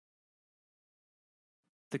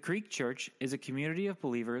The Creek Church is a community of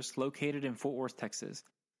believers located in Fort Worth, Texas.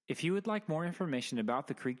 If you would like more information about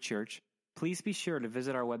the Creek Church, please be sure to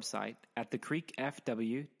visit our website at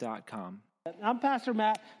thecreekfw.com. I'm Pastor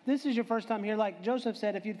Matt. This is your first time here. Like Joseph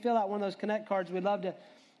said, if you'd fill out one of those Connect cards, we'd love to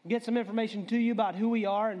get some information to you about who we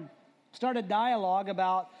are and start a dialogue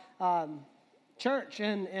about church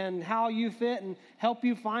and how you fit and help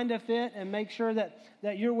you find a fit and make sure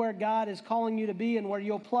that you're where God is calling you to be and where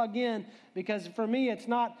you'll plug in. Because for me, it's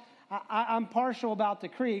not, I'm partial about the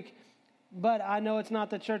Creek, but I know it's not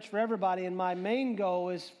the church for everybody. And my main goal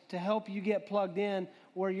is to help you get plugged in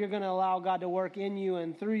where you're going to allow God to work in you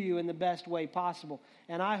and through you in the best way possible.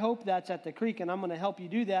 And I hope that's at the Creek, and I'm going to help you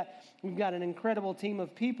do that. We've got an incredible team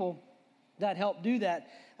of people that help do that.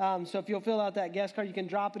 So if you'll fill out that guest card, you can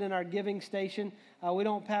drop it in our giving station. We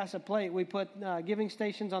don't pass a plate. We put giving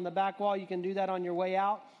stations on the back wall. You can do that on your way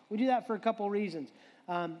out. We do that for a couple reasons.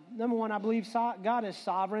 Number one, I believe God is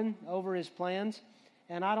sovereign over his plans,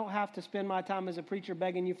 and I don't have to spend my time as a preacher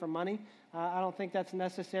begging you for money. I don't think that's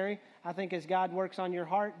necessary. I think as God works on your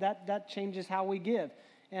heart, that changes how we give.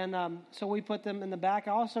 And so we put them in the back.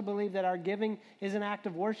 I also believe that our giving is an act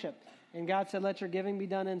of worship. And God said, let your giving be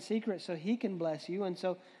done in secret so he can bless you. And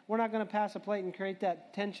so we're not going to pass a plate and create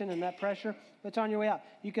that tension and that pressure. But it's on your way out.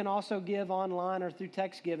 You can also give online or through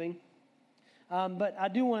text giving. But I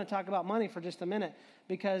do want to talk about money for just a minute,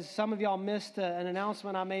 because some of y'all missed an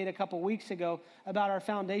announcement I made a couple weeks ago about our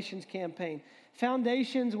Foundations campaign.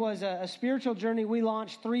 Foundations was a spiritual journey we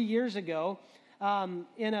launched 3 years ago.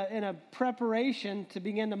 In a preparation to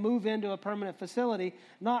begin to move into a permanent facility,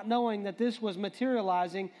 not knowing that this was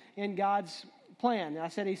materializing in God's plan. I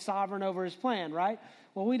said he's sovereign over his plan, right?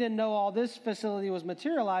 Well, we didn't know all this facility was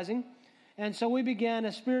materializing, and so we began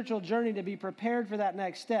a spiritual journey to be prepared for that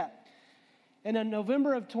next step. And in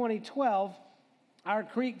November of 2012, our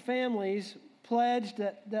Creek families pledged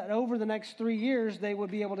that over the next 3 years, they would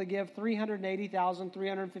be able to give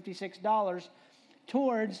 $380,356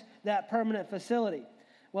 towards that permanent facility.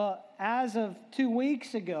 Well, as of 2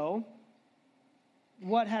 weeks ago,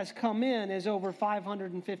 what has come in is over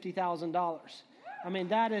 $550,000. I mean,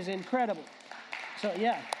 that is incredible. So,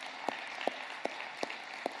 yeah.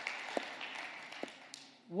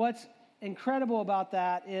 What's incredible about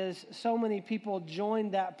that is so many people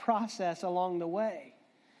joined that process along the way.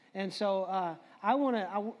 And so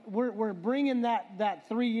we're bringing that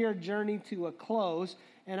 3-year journey to a close,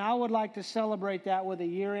 and I would like to celebrate that with a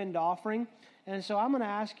year-end offering. And so I'm going to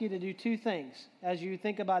ask you to do 2 things as you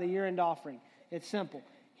think about a year-end offering. It's simple.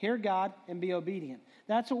 Hear God and be obedient.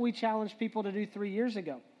 That's what we challenged people to do 3 years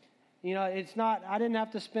ago. You know, it's not, I didn't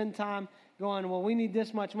have to spend time going, well, we need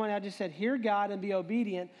this much money. I just said, hear God and be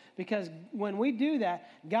obedient, because when we do that,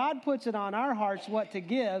 God puts it on our hearts what to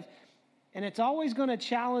give, and it's always going to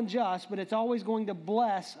challenge us, but it's always going to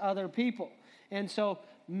bless other people. And so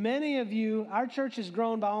many of you, our church has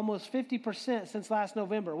grown by almost 50% since last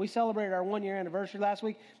November. We celebrated our 1-year anniversary last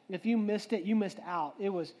week. If you missed it, you missed out. It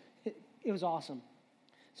was awesome.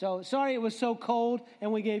 So sorry it was so cold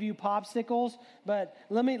and we gave you popsicles, but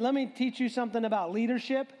let me teach you something about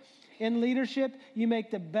leadership. In leadership, you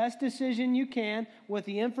make the best decision you can with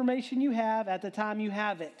the information you have at the time you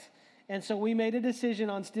have it. And so we made a decision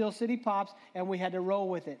on Steel City Pops, and we had to roll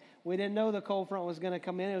with it. We didn't know the cold front was going to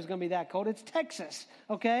come in. It was going to be that cold. It's Texas,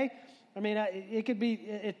 okay? I mean,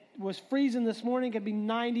 it was freezing this morning. It could be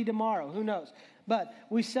 90 tomorrow. Who knows? But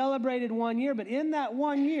we celebrated 1 year. But in that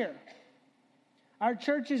 1 year, our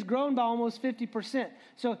church has grown by almost 50%.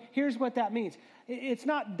 So here's what that means. It's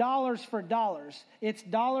not dollars for dollars. It's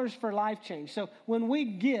dollars for life change. So when we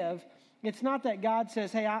give, it's not that God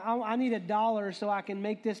says, hey, I need $1 so I can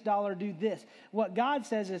make this dollar do this. What God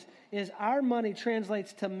says is our money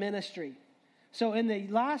translates to ministry. So in the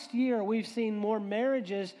last year, we've seen more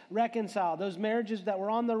marriages reconciled. Those marriages that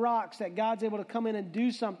were on the rocks, that God's able to come in and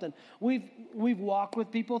do something. We've walked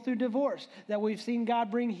with people through divorce, that we've seen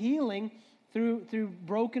God bring healing through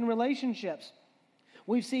broken relationships.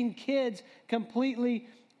 We've seen kids completely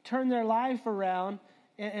turn their life around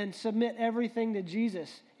and submit everything to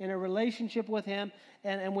Jesus in a relationship with him.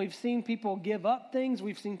 And we've seen people give up things.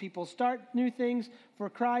 We've seen people start new things for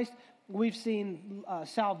Christ. We've seen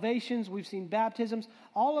salvations. We've seen baptisms.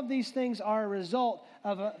 All of these things are a result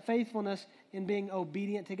of a faithfulness in being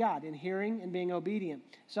obedient to God, in hearing and being obedient.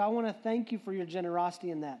 So I want to thank you for your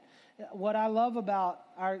generosity in that. What I love about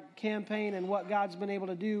our campaign and what God's been able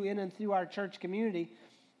to do in and through our church community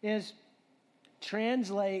is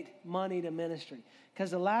translate money to ministry. Because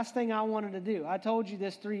the last thing I wanted to do, I told you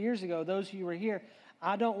this 3 years ago, those of you who were here,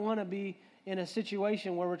 I don't want to be in a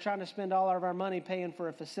situation where we're trying to spend all of our money paying for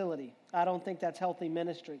a facility. I don't think that's healthy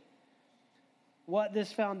ministry. what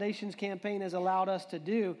this Foundations campaign has allowed us to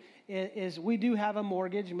do is we do have a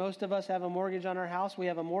mortgage. Most of us have a mortgage on our house. We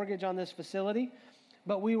have a mortgage on this facility.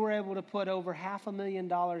 But we were able to put over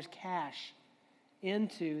 $500,000 cash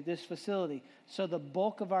into this facility. So the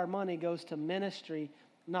bulk of our money goes to ministry,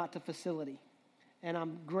 not to facility. And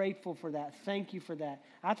I'm grateful for that. Thank you for that.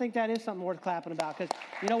 I think that is something worth clapping about, because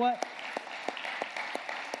you know what?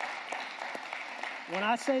 When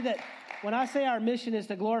I say our mission is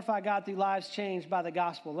to glorify God through lives changed by the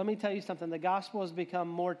gospel, let me tell you something. The gospel has become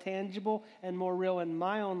more tangible and more real in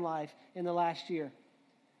my own life in the last year.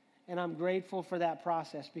 And I'm grateful for that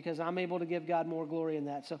process, because I'm able to give God more glory in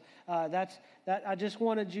that. So that's that. I just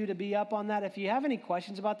wanted you to be up on that. If you have any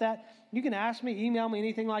questions about that, you can ask me, email me,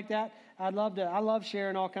 anything like that. I love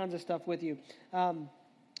sharing all kinds of stuff with you.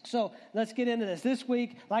 So let's get into this. This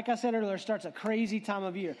week, like I said earlier, starts a crazy time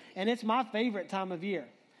of year. And it's my favorite time of year.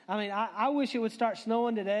 I mean, I wish it would start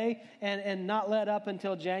snowing today and not let up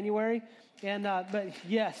until January. But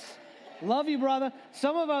yes, love you, brother.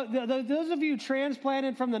 Some of those of you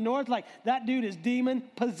transplanted from the north, like, that dude is demon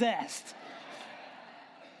possessed.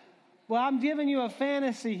 Well, I'm giving you a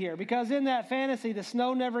fantasy here, because in that fantasy, the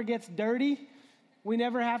snow never gets dirty. We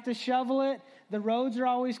never have to shovel it. The roads are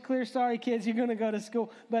always clear. Sorry, kids, you're going to go to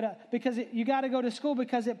school. But you got to go to school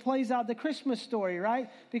because it plays out the Christmas story, right?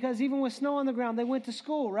 Because even with snow on the ground, they went to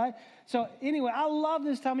school, right? So anyway, I love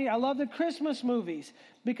this time of year. I love the Christmas movies,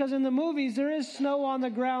 because in the movies, there is snow on the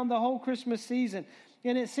ground the whole Christmas season.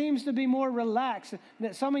 And it seems to be more relaxed.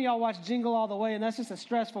 Some of y'all watch Jingle All the Way, and that's just a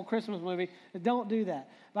stressful Christmas movie. Don't do that.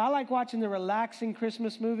 But I like watching the relaxing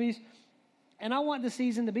Christmas movies. And I want the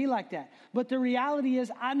season to be like that. But the reality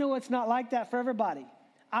is, I know it's not like that for everybody.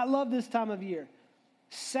 I love this time of year.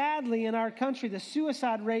 Sadly, in our country, the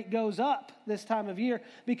suicide rate goes up this time of year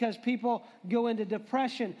because people go into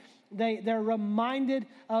depression. They're reminded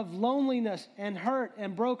of loneliness and hurt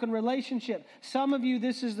and broken relationship. Some of you,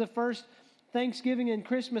 this is the first Thanksgiving and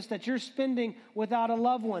Christmas that you're spending without a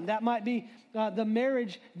loved one. That might be the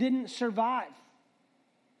marriage didn't survive.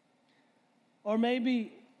 Or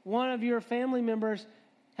maybe one of your family members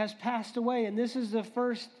has passed away, and this is the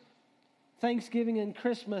first Thanksgiving and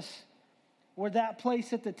Christmas where that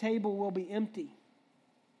place at the table will be empty.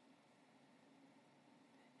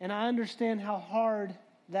 And I understand how hard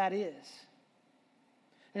that is.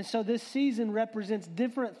 And so this season represents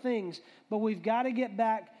different things, but we've got to get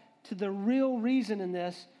back to the real reason in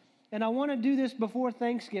this. And I want to do this before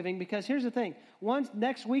Thanksgiving, because here's the thing.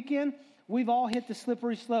 Next weekend, we've all hit the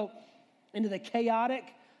slippery slope into the chaotic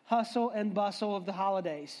hustle and bustle of the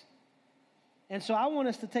holidays. And so I want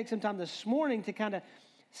us to take some time this morning to kind of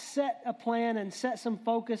set a plan and set some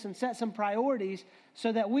focus and set some priorities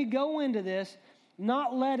so that we go into this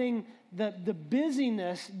not letting the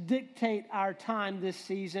busyness dictate our time this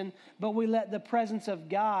season, but we let the presence of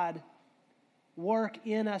God work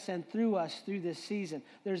in us and through us through this season.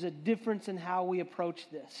 There's a difference in how we approach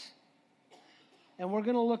this. And we're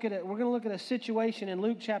going to look at it. We're going to look at a situation in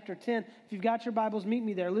Luke chapter 10. If you've got your Bibles, meet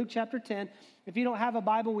me there. Luke chapter 10. If you don't have a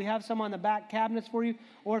Bible, we have some on the back cabinets for you.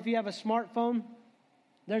 Or if you have a smartphone,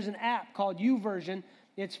 there's an app called YouVersion.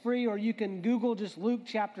 It's free, or you can Google just Luke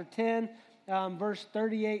chapter 10, verse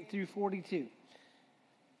 38 through 42.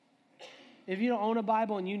 If you don't own a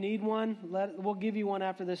Bible and you need one, we'll give you one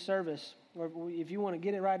after this service. Or if you want to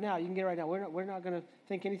get it right now, you can get it right now. We're not going to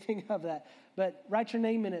think anything of that. But write your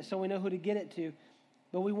name in it so we know who to get it to.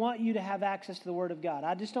 But we want you to have access to the Word of God.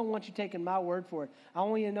 I just don't want you taking my word for it. I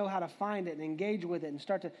want you to know how to find it and engage with it and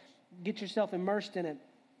start to get yourself immersed in it.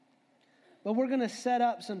 But we're going to set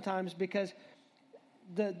up sometimes because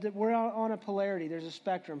we're on a polarity. There's a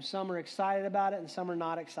spectrum. Some are excited about it and some are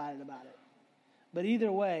not excited about it. But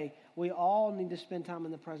either way, we all need to spend time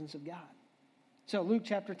in the presence of God. So Luke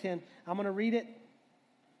chapter 10, I'm going to read it.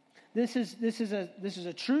 This is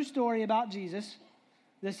a true story about Jesus.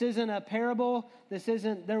 This isn't a parable.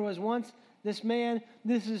 There was once this man.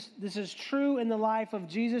 This is true in the life of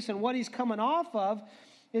Jesus. And what he's coming off of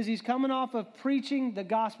is he's coming off of preaching the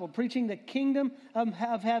gospel, preaching the kingdom of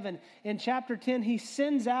heaven. In chapter 10, he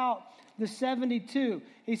sends out the 72.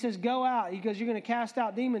 He says, go out. He goes, you're going to cast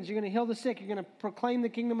out demons. You're going to heal the sick. You're going to proclaim the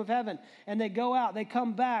kingdom of heaven. And they go out. They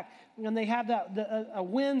come back. And they have a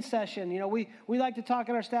win session. You know, we like to talk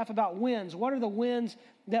in our staff about wins. What are the wins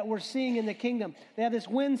that we're seeing in the kingdom? They have this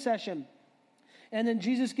win session. And then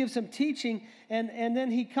Jesus gives some teaching. And then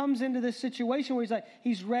he comes into this situation where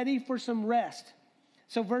he's ready for some rest.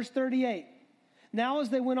 So verse 38. Now as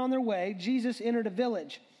they went on their way, Jesus entered a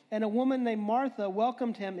village. And a woman named Martha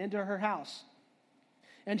welcomed him into her house.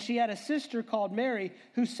 And she had a sister called Mary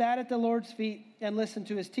who sat at the Lord's feet and listened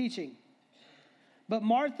to his teaching. But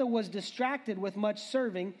Martha was distracted with much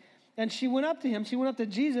serving, and she went up to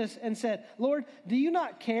Jesus and said, Lord, do you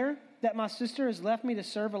not care that my sister has left me to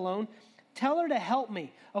serve alone? Tell her to help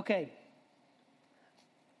me. Okay,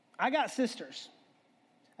 I got sisters.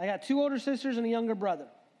 I got 2 older sisters and a younger brother.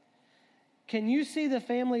 Can you see the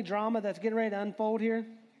family drama that's getting ready to unfold here?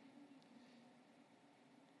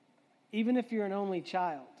 Even if you're an only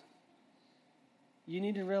child, you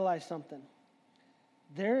need to realize something.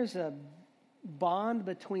 There is a bond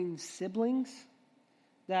between siblings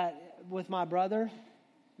that, with my brother,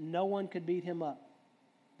 no one could beat him up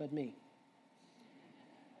but me.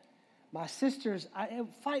 My sisters,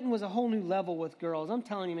 fighting was a whole new level with girls. I'm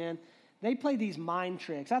telling you, man, they play these mind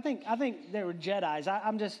tricks. I think they were Jedis.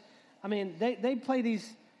 They play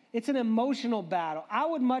these. It's an emotional battle. I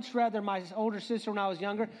would much rather my older sister, when I was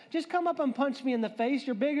younger, just come up and punch me in the face.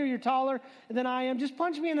 You're bigger, you're taller than I am. Just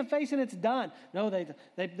punch me in the face and it's done. No,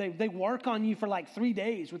 they work on you for like 3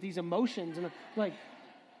 days with these emotions. And like,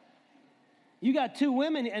 you got 2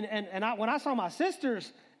 women, and when I saw my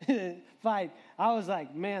sisters fight, I was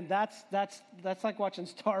like, man, that's like watching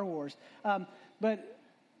Star Wars. But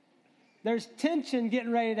there's tension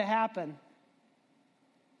getting ready to happen.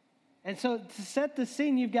 And so to set the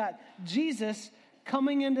scene, you've got Jesus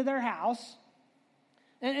coming into their house,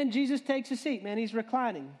 and Jesus takes a seat, man. He's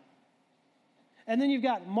reclining. And then you've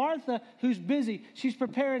got Martha, who's busy. She's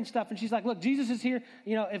preparing stuff, and she's like, look, Jesus is here.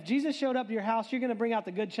 You know, if Jesus showed up to your house, you're going to bring out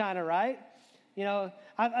the good china, right? You know,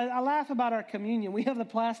 I laugh about our communion. We have the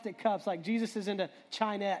plastic cups like Jesus is into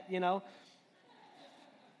chinette, you know.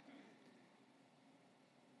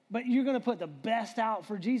 But you're going to put the best out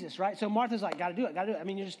for Jesus, right? So Martha's like, got to do it. I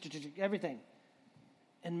mean, you're just everything.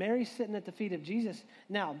 And Mary's sitting at the feet of Jesus.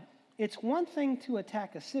 Now, it's one thing to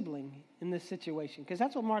attack a sibling in this situation, because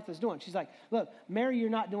that's what Martha's doing. She's like, look, Mary, you're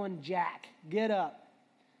not doing jack. Get up.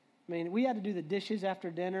 I mean, we had to do the dishes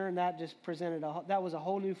after dinner, and that just presented that was a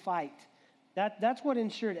whole new fight. That's what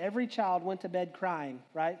ensured every child went to bed crying,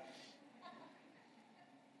 right?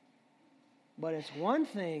 But it's one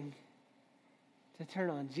thing to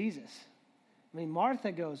turn on Jesus. I mean,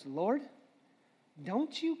 Martha goes, Lord,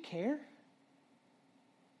 don't you care?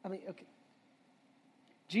 I mean, okay.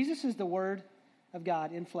 Jesus is the Word of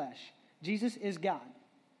God in flesh. Jesus is God.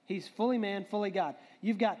 He's fully man, fully God.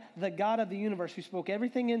 You've got the God of the universe who spoke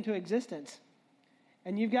everything into existence.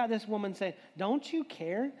 And you've got this woman saying, don't you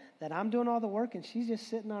care that I'm doing all the work and she's just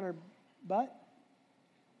sitting on her butt?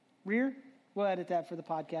 Rear? We'll edit that for the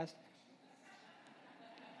podcast.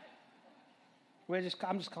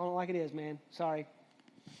 I'm just calling it like it is, man. Sorry.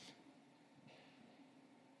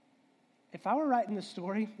 If I were writing the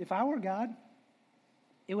story, if I were God,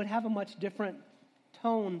 it would have a much different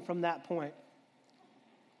tone from that point.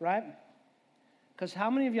 Right? Because how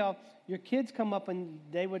many of y'all, your kids come up and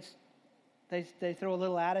they throw a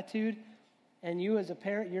little attitude, and you as a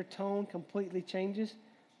parent, your tone completely changes?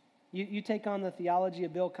 You take on the theology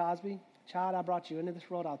of Bill Cosby. Child, I brought you into this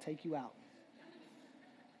world, I'll take you out.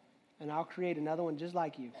 And I'll create another one just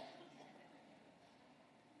like you.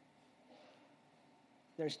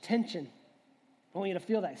 There's tension. I want you to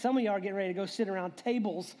feel that. Some of you are getting ready to go sit around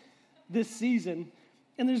tables this season,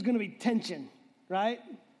 and there's going to be tension, right?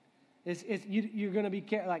 You're going to be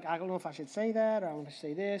like, I don't know if I should say that, or I want to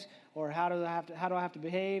say this, or how do I have to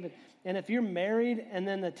behave? And if you're married, and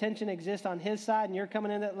then the tension exists on his side, and you're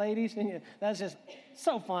coming in at ladies, and that's just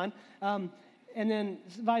so fun. And then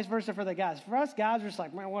vice versa for the guys. For us guys, we're just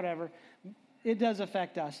like, man, whatever. It does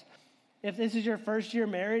affect us. If this is your first year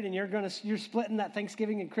married and you're splitting that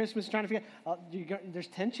Thanksgiving and Christmas, trying to figure out, there's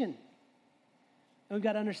tension. And we've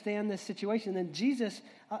got to understand this situation. And then Jesus,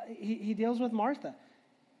 he deals with Martha.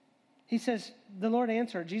 He says, the Lord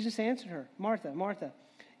answered. Jesus answered her, Martha, Martha,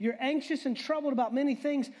 you're anxious and troubled about many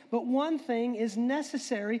things, but one thing is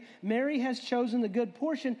necessary. Mary has chosen the good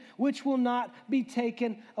portion, which will not be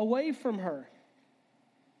taken away from her.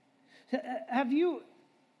 Have you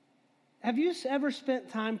ever spent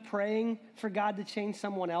time praying for God to change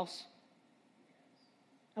someone else?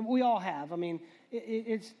 And we all have. I mean,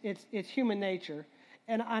 it's human nature.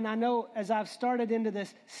 And I know as I've started into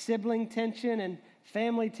this sibling tension and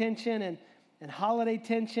family tension and holiday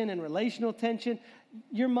tension and relational tension,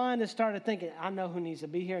 your mind has started thinking, I know who needs to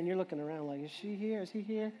be here. And you're looking around like, is she here? Is he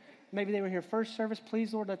here? Maybe they were here first service.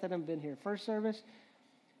 Please, Lord, let them have been here first service.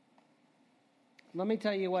 Let me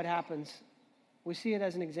tell you what happens. We see it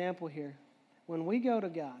as an example here. When we go to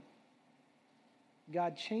God,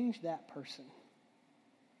 God changed that person.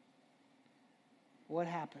 What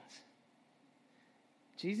happens?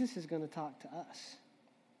 Jesus is going to talk to us.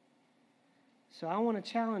 So I want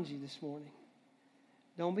to challenge you this morning.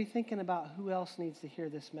 Don't be thinking about who else needs to hear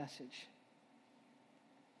this message.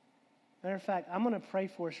 Matter of fact, I'm going to pray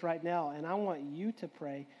for us right now, and I want you to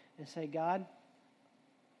pray and say, God,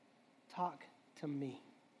 talk to me.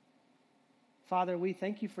 Father, we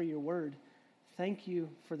thank you for your word. Thank you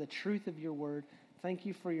for the truth of your word. Thank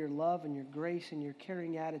you for your love and your grace and your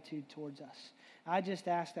caring attitude towards us. I just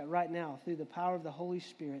ask that right now, through the power of the Holy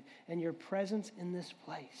Spirit and your presence in this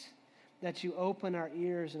place, that you open our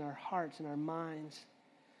ears and our hearts and our minds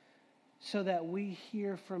so that we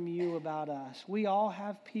hear from you about us. We all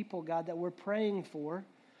have people, God, that we're praying for,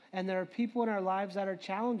 and there are people in our lives that are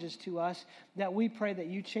challenges to us that we pray that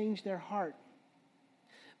you change their heart.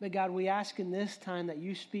 But God, we ask in this time that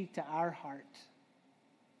you speak to our heart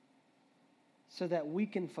so that we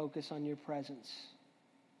can focus on your presence.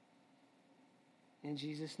 In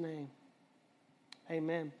Jesus' name,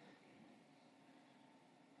 amen.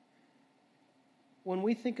 When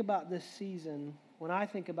we think about this season, when I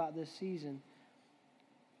think about this season,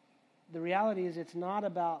 the reality is it's not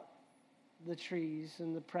about the trees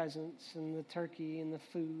and the presents and the turkey and the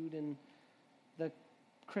food and the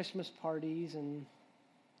Christmas parties and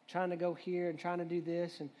trying to go here and trying to do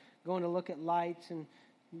this and going to look at lights and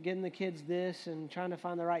getting the kids this and trying to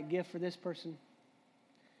find the right gift for this person.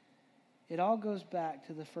 It all goes back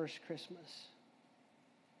to the first Christmas.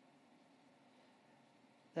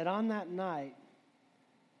 That on that night,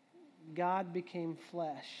 God became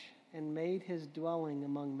flesh and made his dwelling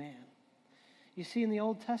among man. You see, in the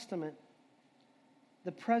Old Testament,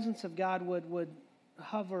 the presence of God would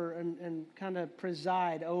hover and kind of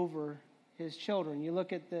preside over his children. You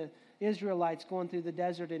look at the Israelites going through the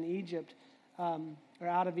desert in Egypt, or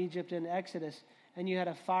out of Egypt in Exodus, and you had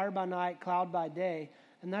a fire by night, cloud by day,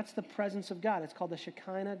 and that's the presence of God. It's called the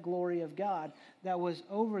Shekinah glory of God that was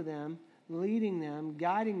over them, leading them,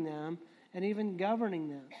 guiding them, and even governing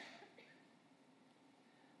them.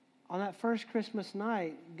 On that first Christmas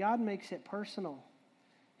night, God makes it personal.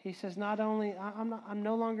 He says, not only, I'm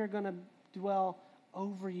no longer going to dwell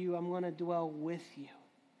over you, I'm going to dwell with you.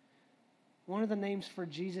 One of the names for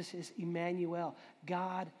Jesus is Emmanuel,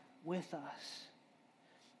 God with us.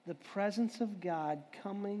 The presence of God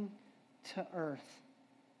coming to earth.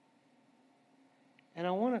 And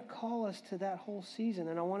I want to call us to that whole season,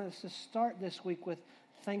 and I want us to start this week with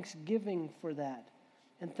thanksgiving for that,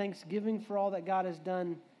 and thanksgiving for all that God has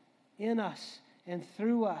done in us and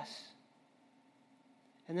through us.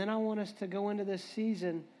 And then I want us to go into this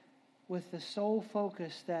season with the sole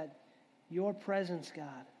focus that your presence,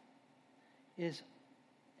 God, is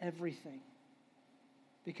everything.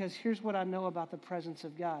 Because here's what I know about the presence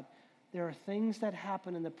of God. There are things that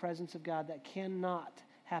happen in the presence of God that cannot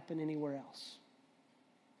happen anywhere else.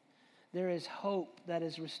 There is hope that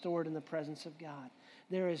is restored in the presence of God.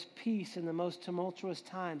 There is peace in the most tumultuous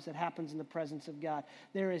times that happens in the presence of God.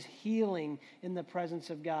 There is healing in the presence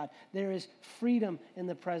of God. There is freedom in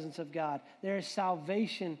the presence of God. There is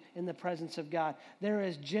salvation in the presence of God. There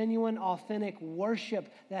is genuine, authentic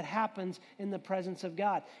worship that happens in the presence of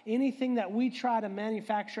God. Anything that we try to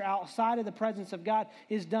manufacture outside of the presence of God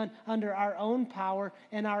is done under our own power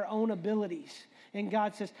and our own abilities. And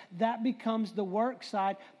God says, that becomes the work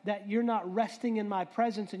side, that you're not resting in my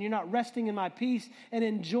presence and you're not resting in my peace and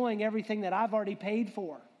enjoying everything that I've already paid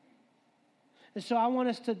for. And so I want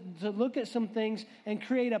us to look at some things and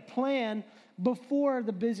create a plan before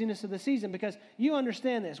the busyness of the season, because you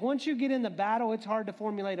understand this. Once you get in the battle, it's hard to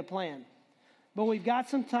formulate a plan. But we've got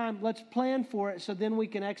some time. Let's plan for it so then we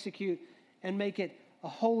can execute and make it a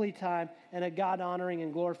holy time and a God-honoring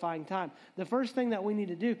and glorifying time. The first thing that we need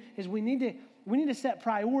to do is we need to set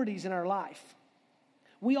priorities in our life.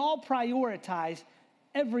 We all prioritize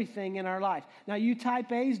everything in our life. Now, you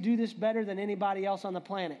type A's do this better than anybody else on the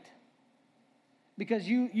planet, because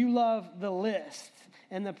you love the list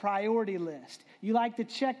and the priority list. You like the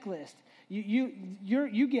checklist.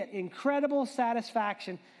 You get incredible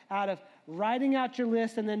satisfaction out of writing out your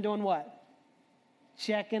list and then doing what?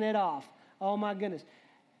 Checking it off. Oh, my goodness.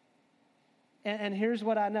 And here's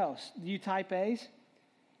what I know. You type A's.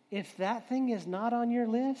 If that thing is not on your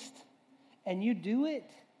list and you do it,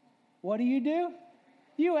 what do?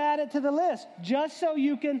 You add it to the list just so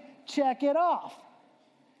you can check it off.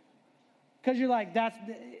 Because you're like,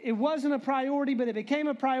 it wasn't a priority, but it became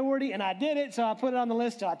a priority, and I did it, so I put it on the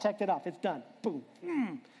list, so I checked it off. It's done. Boom.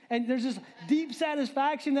 And there's this deep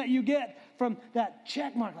satisfaction that you get from that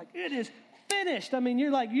check mark. Like, it is finished. I mean,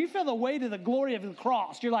 you're like, you feel the weight of the glory of the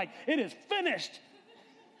cross. You're like, it is finished.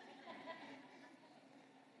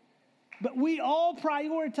 But we all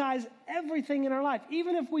prioritize everything in our life.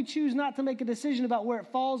 Even if we choose not to make a decision about where it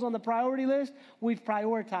falls on the priority list, we've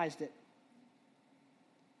prioritized it.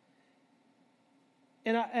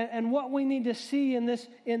 And what we need to see in this,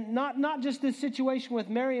 in not just this situation with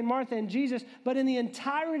Mary and Martha and Jesus, but in the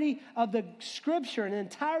entirety of the Scripture and the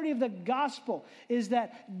entirety of the gospel, is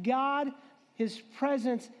that God, His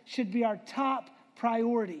presence should be our top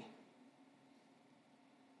priority.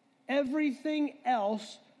 Everything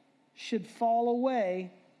else should fall away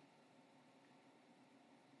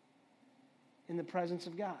in the presence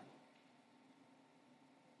of God.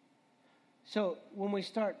 So when we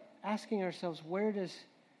start asking ourselves, where does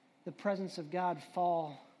the presence of God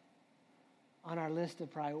fall on our list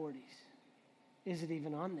of priorities? Is it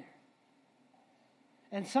even on there?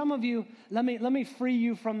 And some of you, let me free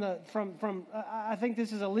you from I think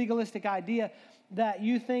this is a legalistic idea that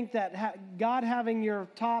you think that God having your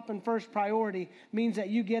top and first priority means that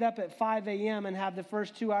you get up at 5 a.m. and have the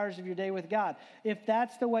first 2 hours of your day with God. If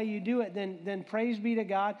that's the way you do it, then praise be to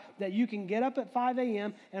God that you can get up at 5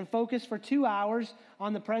 a.m. and focus for 2 hours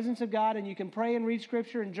on the presence of God, and you can pray and read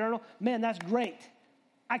Scripture and journal. Man, that's great.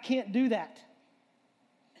 I can't do that.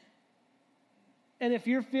 And if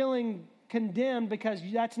you're feeling condemned because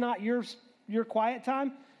that's not your quiet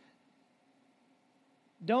time,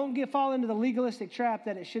 don't fall into the legalistic trap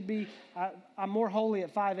that it should be, I'm more holy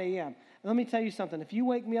at 5 a.m. Let me tell you something. If you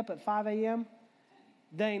wake me up at 5 a.m.,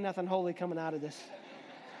 there ain't nothing holy coming out of this.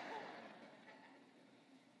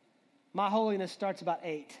 My holiness starts about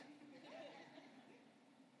 8.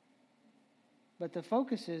 But the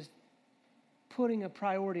focus is putting a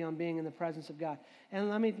priority on being in the presence of God.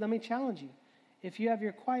 And let me challenge you. If you have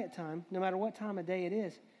your quiet time, no matter what time of day it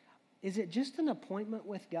is it just an appointment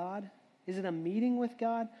with God? Is it a meeting with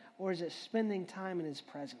God? Or is it spending time in His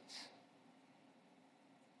presence?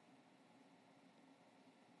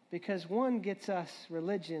 Because one gets us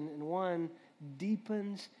religion and one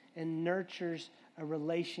deepens and nurtures a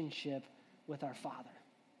relationship with our Father.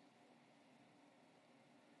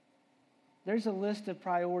 There's a list of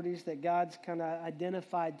priorities that God's kind of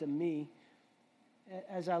identified to me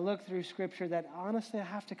as I look through Scripture that honestly I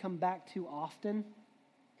have to come back to often.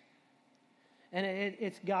 And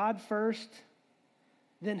it's God first,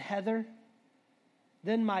 then Heather,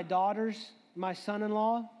 then my daughters, my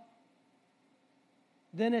son-in-law,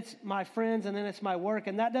 then it's my friends, and then it's my work.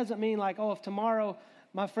 And that doesn't mean like, if tomorrow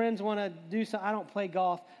my friends want to do something, I don't play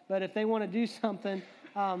golf, but if they want to do something,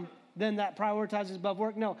 then that prioritizes above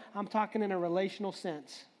work. No, I'm talking in a relational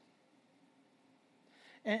sense.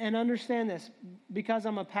 And understand this, because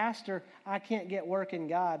I'm a pastor, I can't get work in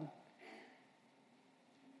God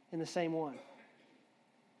in the same one.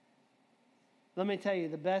 Let me tell you,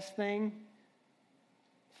 the best thing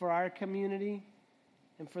for our community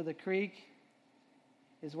and for the Creek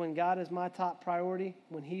is when God is my top priority.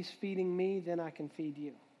 When He's feeding me, then I can feed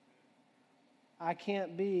you. I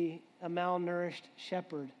can't be a malnourished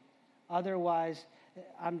shepherd. Otherwise,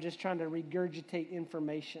 I'm just trying to regurgitate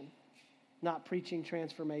information, not preaching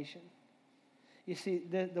transformation. You see,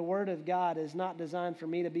 the Word of God is not designed for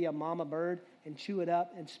me to be a mama bird and chew it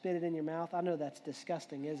up and spit it in your mouth. I know that's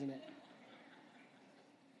disgusting, isn't it?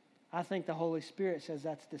 I think the Holy Spirit says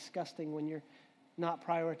that's disgusting when you're not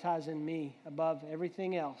prioritizing me above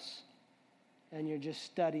everything else and you're just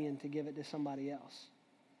studying to give it to somebody else.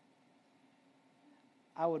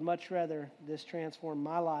 I would much rather this transform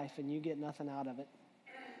my life and you get nothing out of it.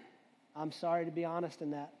 I'm sorry to be honest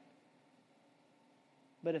in that.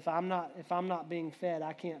 But if I'm not being fed,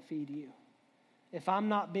 I can't feed you. If I'm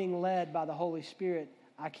not being led by the Holy Spirit,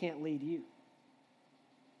 I can't lead you.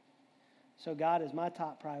 So God is my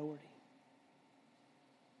top priority.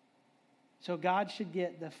 So God should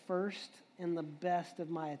get the first and the best of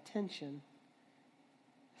my attention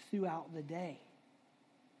throughout the day.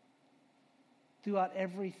 Throughout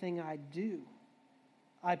everything I do,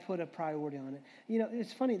 I put a priority on it. You know,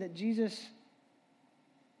 it's funny that Jesus,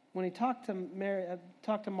 when He talked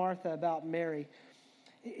to Martha about Mary,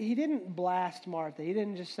 He didn't blast Martha. He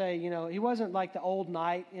didn't just say, He wasn't like the old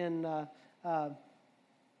knight in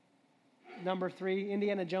number 3,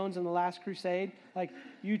 Indiana Jones and the Last Crusade. Like,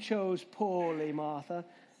 you chose poorly, Martha.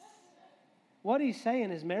 What He's saying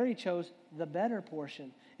is Mary chose the better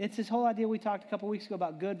portion. It's this whole idea we talked a couple weeks ago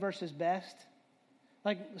about good versus best.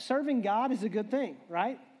 Like, serving God is a good thing,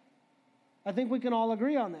 right? I think we can all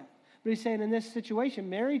agree on that. But He's saying in this situation,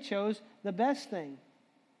 Mary chose the best thing.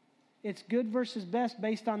 It's good versus best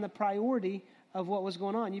based on the priority of what was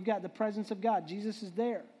going on. You've got the presence of God. Jesus is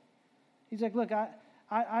there. He's like, look,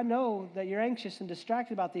 I know that you're anxious and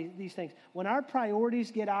distracted about these things. When our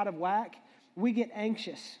priorities get out of whack, we get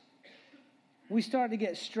anxious. We start to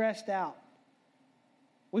get stressed out.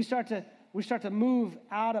 We start to move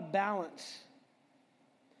out of balance.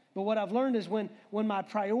 But what I've learned is when my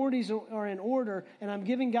priorities are in order and I'm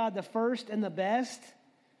giving God the first and the best,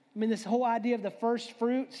 I mean, this whole idea of the first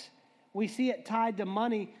fruits, we see it tied to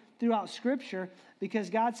money throughout Scripture because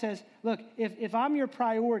God says, look, if I'm your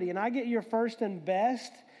priority and I get your first and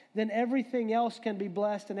best, then everything else can be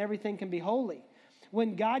blessed and everything can be holy.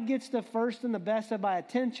 When God gets the first and the best of my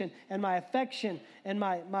attention and my affection and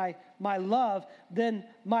my love, then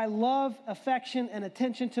my love, affection, and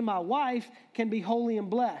attention to my wife can be holy and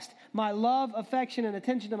blessed. My love, affection, and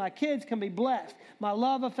attention to my kids can be blessed. My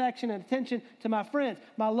love, affection, and attention to my friends,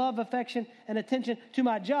 my love, affection, and attention to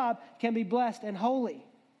my job can be blessed and holy.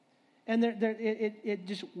 And it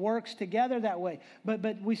just works together that way.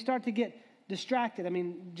 But we start to get distracted. I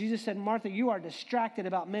mean, Jesus said, Martha, you are distracted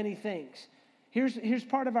about many things. Here's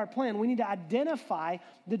part of our plan. We need to identify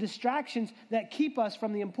the distractions that keep us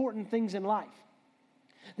from the important things in life.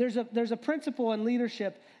 There's a principle in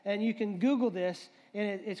leadership, and you can Google this,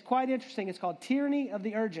 and it's quite interesting. It's called tyranny of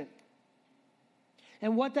the urgent.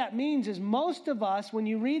 And what that means is most of us, when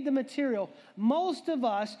you read the material, most of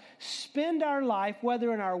us spend our life,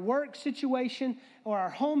 whether in our work situation or our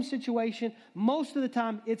home situation, most of the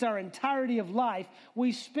time, it's our entirety of life.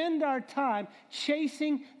 We spend our time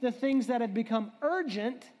chasing the things that have become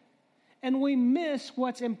urgent, and we miss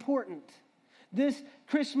what's important. This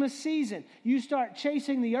Christmas season, you start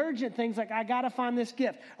chasing the urgent things like, I got to find this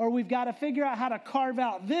gift, or we've got to figure out how to carve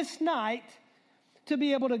out this night to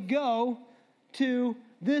be able to go to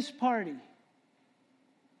this party.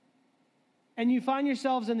 And you find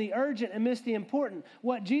yourselves in the urgent and miss the important.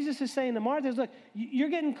 What Jesus is saying to Martha is, look, you're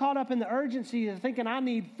getting caught up in the urgency of thinking I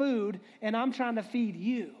need food and I'm trying to feed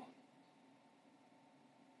you.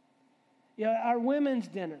 Yeah, our women's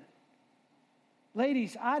dinner.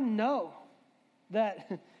 Ladies, I know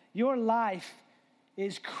that your life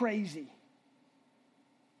is crazy.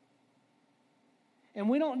 And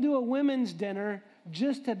we don't do a women's dinner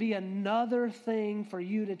just to be another thing for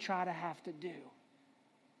you to try to have to do.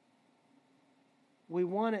 We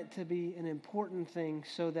want it to be an important thing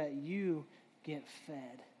so that you get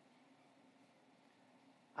fed.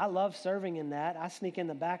 I love serving in that. I sneak in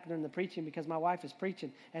the back during the preaching because my wife is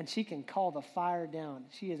preaching, and she can call the fire down.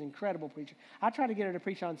 She is an incredible preacher. I try to get her to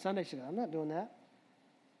preach on Sunday. She goes, I'm not doing that.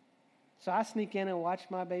 So I sneak in and watch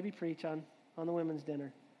my baby preach on the women's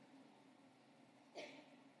dinner.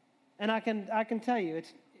 And I can tell you,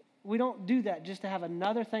 we don't do that just to have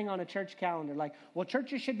another thing on a church calendar. Like, well,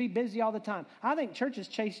 churches should be busy all the time. I think churches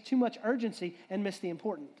chase too much urgency and miss the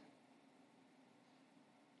important.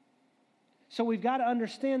 So we've got to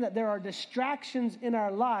understand that there are distractions in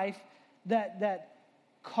our life that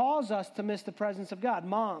cause us to miss the presence of God.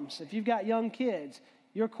 Moms, if you've got young kids,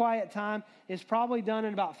 your quiet time is probably done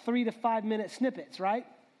in about 3 to 5 minute snippets, right?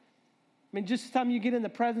 I mean, just the time you get in the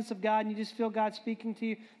presence of God and you just feel God speaking to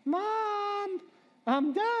you, Mom,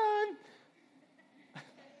 I'm done.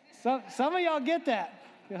 Some of y'all get that.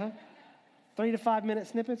 3 to 5 minute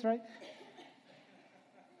snippets, right?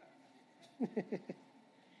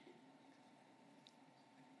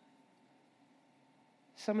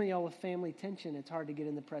 Some of y'all with family tension, it's hard to get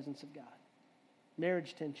in the presence of God.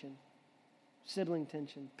 Marriage tension, sibling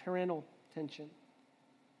tension, parental tension,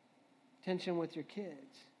 tension with your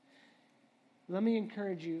kids. Let me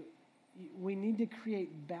encourage you, we need to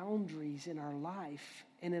create boundaries in our life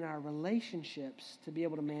and in our relationships to be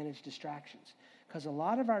able to manage distractions. Because a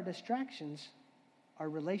lot of our distractions are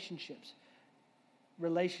relationships.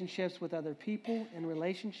 Relationships with other people and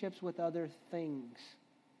relationships with other things.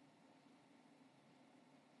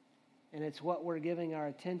 And it's what we're giving our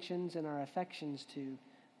attentions and our affections to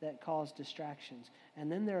that cause distractions.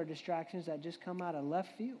 And then there are distractions that just come out of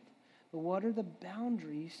left field. But what are the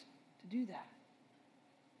boundaries to do that?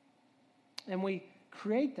 And we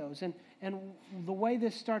create those. And the way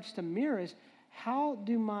this starts to mirror is, how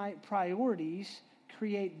do my priorities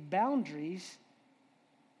create boundaries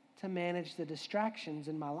to manage the distractions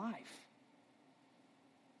in my life?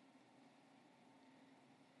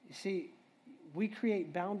 You see, we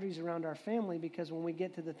create boundaries around our family because when we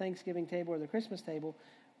get to the Thanksgiving table or the Christmas table,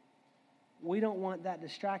 we don't want that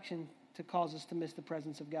distraction to cause us to miss the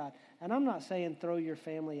presence of God. And I'm not saying throw your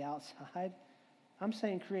family outside. I'm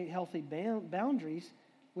saying create healthy boundaries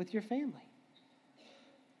with your family.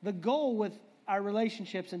 The goal with our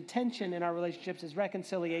relationships and tension in our relationships is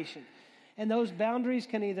reconciliation. And those boundaries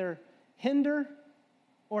can either hinder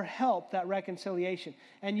or help that reconciliation.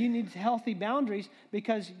 And you need healthy boundaries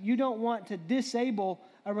because you don't want to disable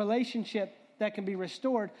a relationship that can be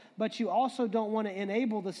restored, but you also don't want to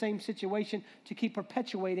enable the same situation to keep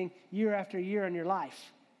perpetuating year after year in your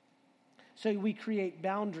life. So we create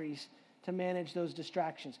boundaries to manage those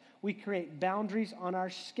distractions. We create boundaries on our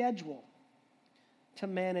schedule to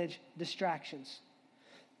manage distractions.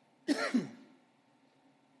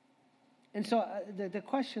 And so the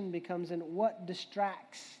question becomes, in what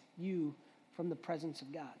distracts you from the presence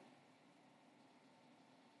of God?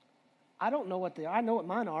 I don't know what they are. I know what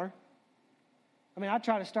mine are. I mean, I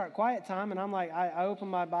try to start quiet time, and I'm like, I open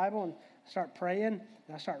my Bible and start praying,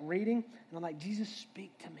 and I start reading, and I'm like, Jesus,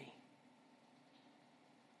 speak to me.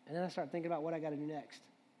 And then I start thinking about what I got to do next.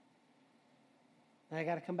 And I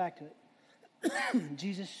got to come back to it.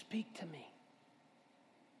 Jesus, speak to me.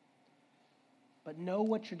 But know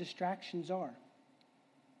what your distractions are.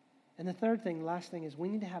 And the third thing, the last thing, is we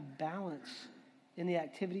need to have balance in the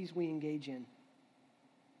activities we engage in.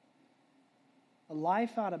 A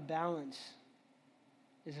life out of balance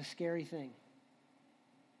is a scary thing.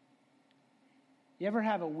 You ever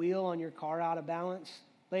have a wheel on your car out of balance?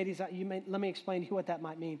 Ladies, let me explain to you what that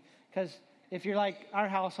might mean. Because if you're like our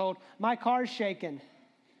household, my car's shaking.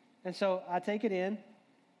 And so I take it in,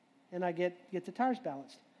 and I get the tires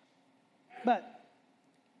balanced. But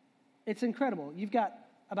it's incredible. You've got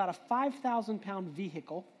about a 5,000-pound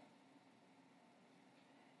vehicle,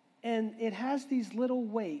 and it has these little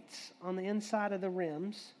weights on the inside of the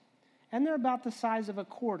rims, and they're about the size of a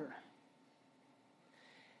quarter.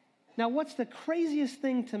 Now, what's the craziest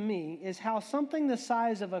thing to me is how something the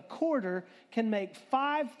size of a quarter can make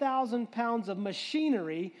 5,000 pounds of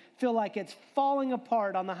machinery feel like it's falling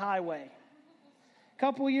apart on the highway. A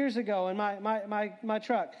couple of years ago in my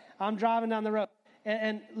truck, I'm driving down the road,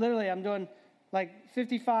 and literally I'm doing like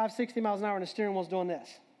 55, 60 miles an hour, and the steering wheel's doing this.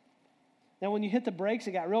 Now, when you hit the brakes,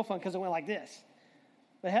 it got real fun because it went like this.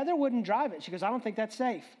 But Heather wouldn't drive it. She goes, I don't think that's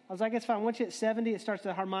safe. I was like, it's fine. Once you hit 70, it starts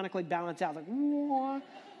to harmonically balance out. Like, whoa.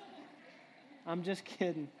 I'm just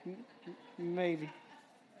kidding. Maybe.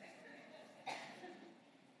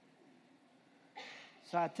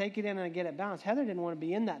 So I take it in and I get it balanced. Heather didn't want to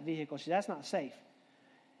be in that vehicle. That's not safe.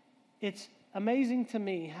 It's amazing to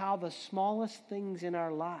me how the smallest things in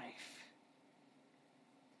our life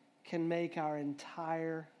can make our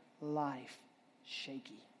entire life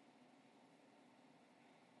shaky.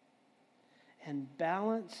 And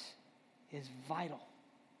balance is vital.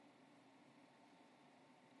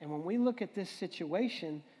 And when we look at this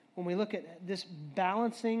situation, when we look at this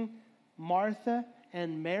balancing Martha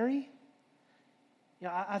and Mary,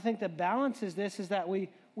 I think the balance is that we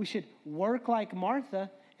should work like Martha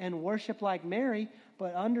and worship like Mary,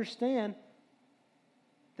 but understand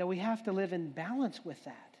that we have to live in balance with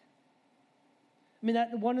that. I mean,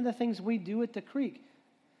 that one of the things we do at the Creek,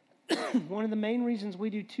 one of the main reasons we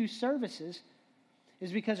do 2 services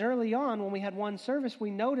is because early on when we had 1 service, we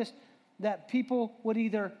noticed that people would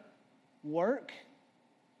either work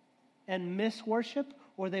and miss worship,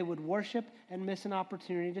 or they would worship and miss an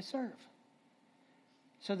opportunity to serve.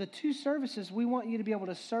 So the 2 services, we want you to be able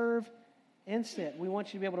to serve and sit. We want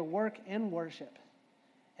you to be able to work and worship.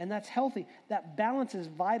 And that's healthy. That balance is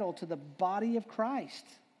vital to the body of Christ.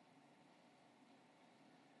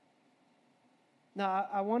 Now,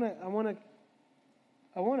 I want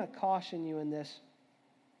to caution you in this,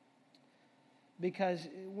 because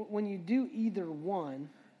when you do either one,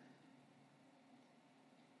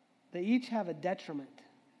 they each have a detriment.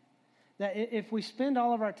 That if we spend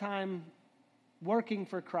all of our time working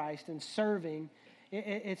for Christ and serving,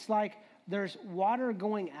 it's like there's water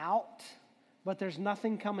going out, but there's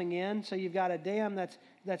nothing coming in. So you've got a dam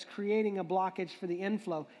that's creating a blockage for the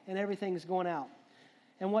inflow, and everything's going out.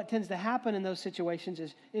 And what tends to happen in those situations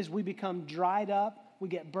is we become dried up, we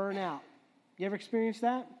get burnt out. You ever experienced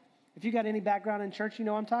that? If you got any background in church, you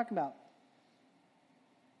know what I'm talking about.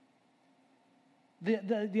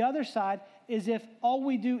 The other side is if all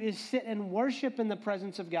we do is sit and worship in the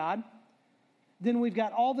presence of God, then we've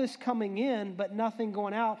got all this coming in, but nothing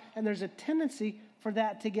going out, and there's a tendency for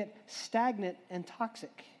that to get stagnant and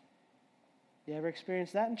toxic. You ever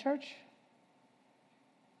experienced that in church?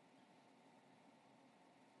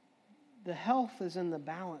 The health is in the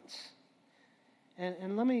balance.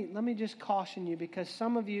 And let me just caution you, because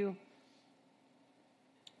some of you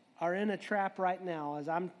are in a trap right now as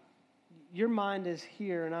your mind is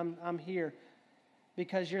here and I'm here,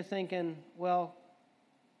 because you're thinking, well,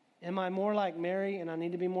 am I more like Mary and I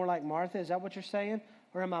need to be more like Martha? Is that what you're saying?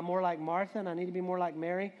 Or am I more like Martha and I need to be more like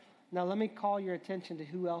Mary? Now let me call your attention to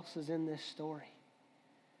who else is in this story.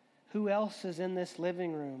 Who else is in this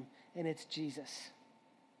living room? And it's Jesus.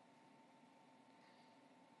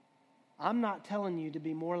 I'm not telling you to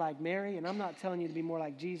be more like Mary, and I'm not telling you to be more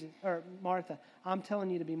like Jesus or Martha. I'm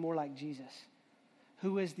telling you to be more like Jesus,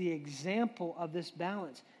 who is the example of this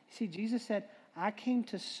balance. You see, Jesus said, I came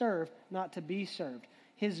to serve, not to be served.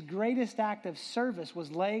 his greatest act of service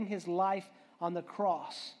was laying his life on the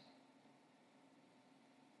cross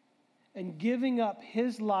and giving up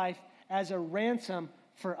his life as a ransom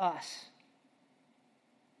for us.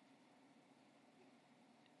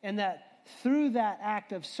 And that through that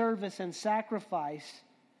act of service and sacrifice,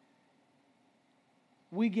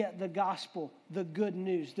 we get the gospel, the good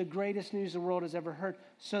news, the greatest news the world has ever heard,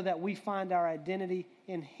 so that we find our identity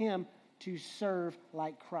in him to serve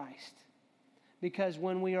like Christ. Because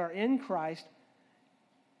when we are in Christ,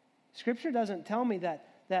 Scripture doesn't tell me that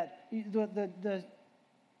the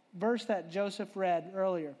verse that Joseph read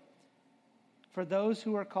earlier, for those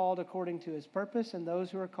who are called according to his purpose and those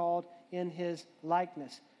who are called in his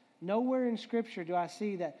likeness. Nowhere in Scripture do I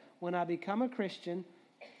see that when I become a Christian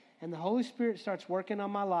and the Holy Spirit starts working on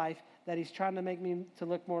my life, that he's trying to make me to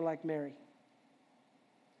look more like Mary.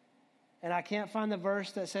 And I can't find the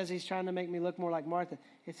verse that says he's trying to make me look more like Martha.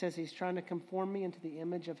 It says he's trying to conform me into the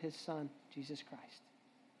image of his Son, Jesus Christ.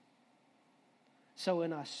 So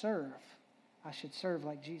when I serve, I should serve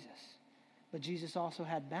like Jesus. But Jesus also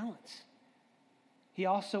had balance. He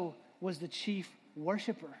also was the chief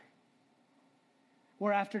worshiper.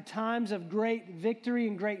 Where after times of great victory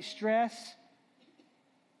and great stress,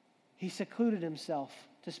 he secluded himself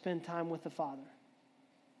to spend time with the Father.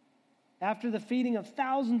 After the feeding of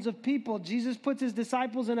thousands of people, Jesus puts his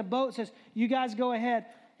disciples in a boat, says, you guys go ahead,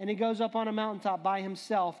 and he goes up on a mountaintop by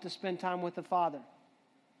himself to spend time with the Father.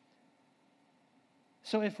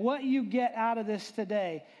 So if what you get out of this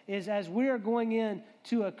today is as we are going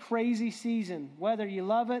into a crazy season, whether you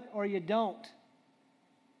love it or you don't,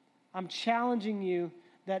 I'm challenging you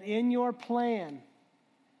that in your plan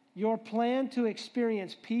to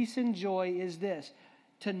experience peace and joy is this.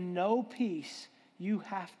 To know peace, you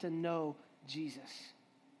have to know Jesus.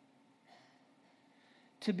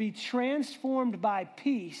 To be transformed by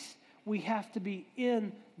peace, we have to be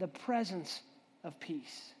in the presence of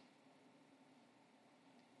peace.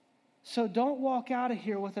 So don't walk out of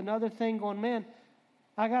here with another thing going, man,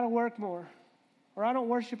 I got to work more, or I don't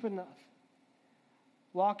worship enough.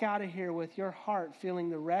 Walk out of here with your heart feeling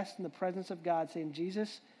the rest and the presence of God, saying,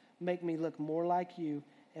 Jesus, make me look more like you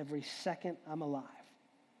every second I'm alive.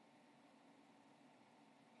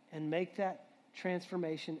 And make that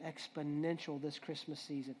transformation exponential this Christmas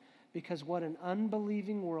season. Because what an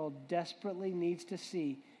unbelieving world desperately needs to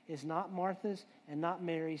see is not Martha's and not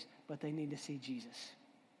Mary's, but they need to see Jesus.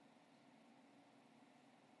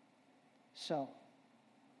 So,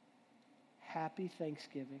 happy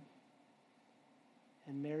Thanksgiving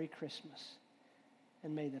and Merry Christmas.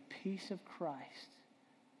 And may the peace of Christ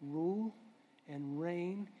rule and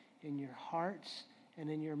reign in your hearts and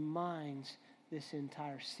in your minds this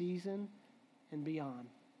entire season and beyond.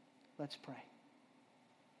 Let's pray.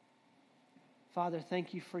 Father,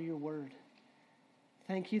 thank you for your word.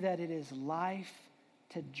 Thank you that it is life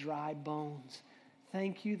to dry bones.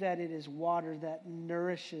 Thank you that it is water that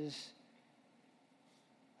nourishes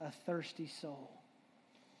a thirsty soul.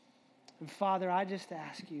 And Father, I just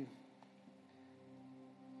ask you,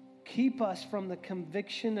 keep us from the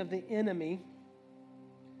conviction of the enemy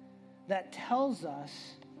that tells us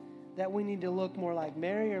that we need to look more like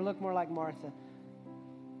Mary or look more like Martha.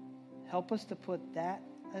 Help us to put that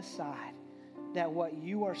aside, that what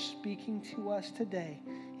you are speaking to us today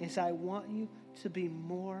is I want you to be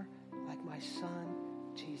more like my Son,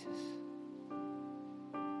 Jesus,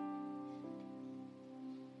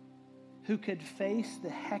 who could face the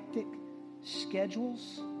hectic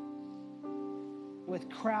schedules with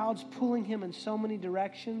crowds pulling him in so many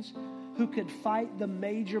directions, who could fight the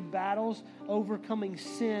major battles, overcoming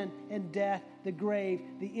sin and death, the grave,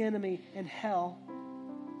 the enemy, and hell.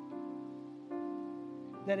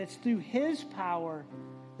 That it's through his power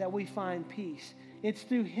that we find peace. It's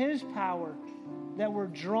through his power that we're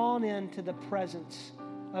drawn into the presence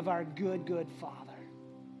of our good, good Father.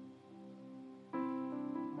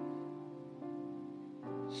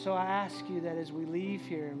 So I ask you that as we leave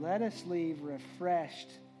here, let us leave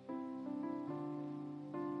refreshed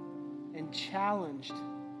and challenged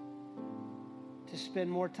to spend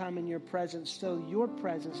more time in your presence, so your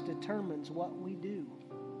presence determines what we do.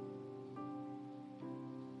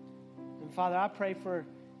 And Father, I pray for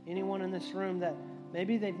anyone in this room that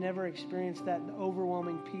maybe they've never experienced that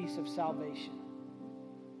overwhelming peace of salvation.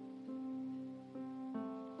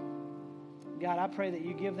 God, I pray that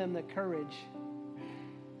you give them the courage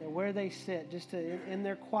that where they sit, just to, in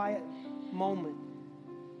their quiet moment,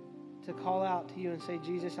 to call out to you and say,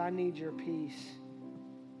 Jesus, I need your peace.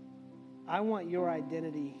 I want your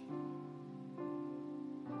identity.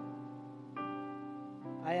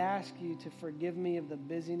 I ask you to forgive me of the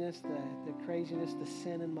busyness, the craziness, the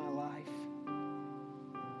sin in my life.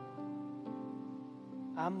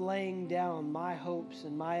 I'm laying down my hopes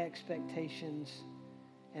and my expectations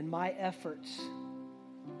and my efforts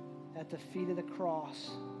at the feet of the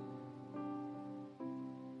cross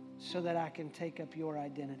so that I can take up your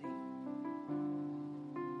identity.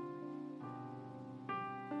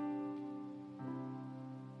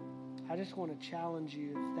 I just want to challenge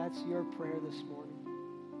you, if that's your prayer this morning,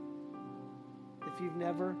 if you've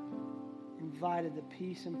never invited the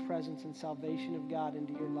peace and presence and salvation of God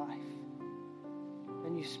into your life,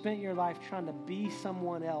 and you spent your life trying to be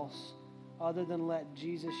someone else other than let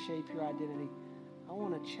Jesus shape your identity, I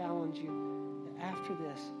want to challenge you that after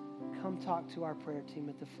this, come talk to our prayer team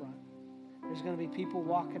at the front. There's going to be people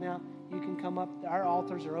walking out. You can come up. Our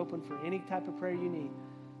altars are open for any type of prayer you need.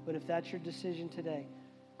 But if that's your decision today,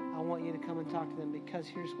 I want you to come and talk to them, because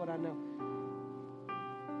here's what I know.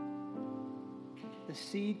 The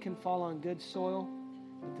seed can fall on good soil,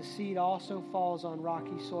 but the seed also falls on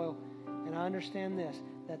rocky soil. And I understand this,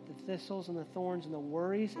 that the thistles and the thorns and the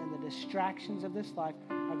worries and the distractions of this life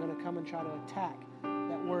are going to come and try to attack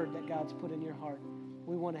that word that God's put in your heart.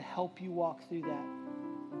 We want to help you walk through that.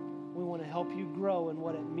 We want to help you grow in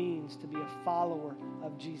what it means to be a follower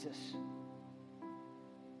of Jesus.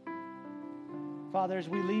 Father, as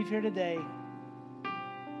we leave here today,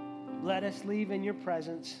 let us leave in your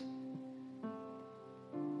presence.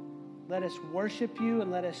 Let us worship you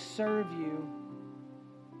and let us serve you,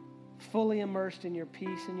 fully immersed in your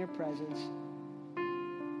peace and your presence.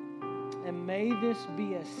 And may this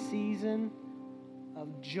be a season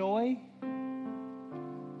of joy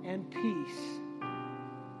and peace,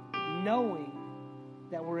 knowing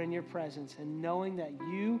that we're in your presence and knowing that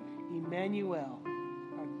you, Emmanuel,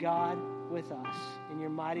 are God with us. In your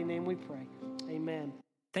mighty name we pray. Amen.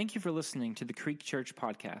 Thank you for listening to the Creek Church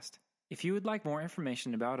podcast. If you would like more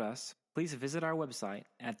information about us, please visit our website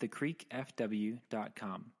at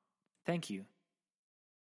thecreekfw.com. Thank you.